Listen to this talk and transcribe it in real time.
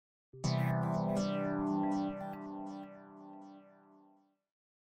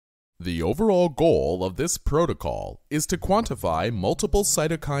The overall goal of this protocol is to quantify multiple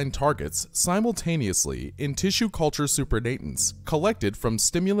cytokine targets simultaneously in tissue culture supernatants collected from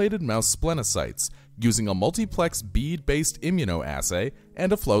stimulated mouse splenocytes using a multiplex bead-based immunoassay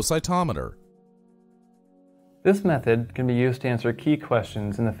and a flow cytometer. This method can be used to answer key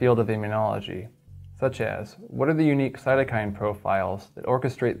questions in the field of immunology, such as what are the unique cytokine profiles that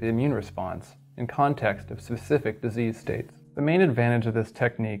orchestrate the immune response in context of specific disease states. The main advantage of this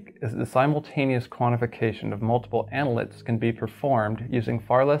technique is that the simultaneous quantification of multiple analytes can be performed using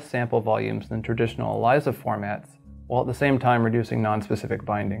far less sample volumes than traditional ELISA formats, while at the same time reducing nonspecific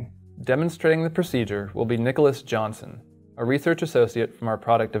binding. Demonstrating the procedure will be Nicholas Johnsen, a research associate from our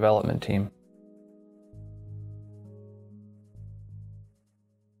product development team.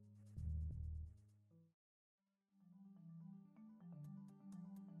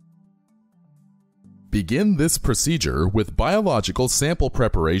 Begin this procedure with biological sample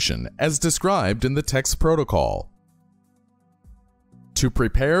preparation as described in the text protocol. To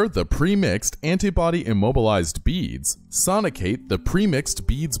prepare the pre-mixed antibody-immobilized beads, sonicate the pre-mixed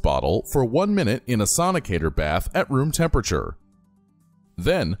beads bottle for 1 minute in a sonicator bath at room temperature.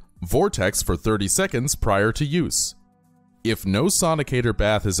 Then, vortex for 30 seconds prior to use. If no sonicator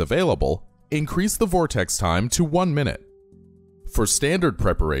bath is available, increase the vortex time to 1 minute. For standard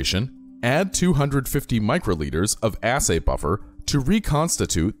preparation, add 250 microliters of assay buffer to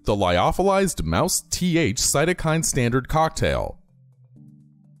reconstitute the lyophilized mouse TH cytokine standard cocktail.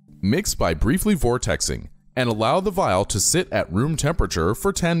 Mix by briefly vortexing and allow the vial to sit at room temperature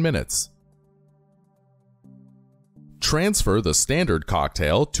for 10 minutes. Transfer the standard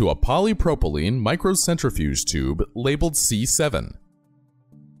cocktail to a polypropylene microcentrifuge tube labeled C7.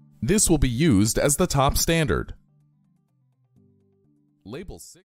 This will be used as the top standard. Label 6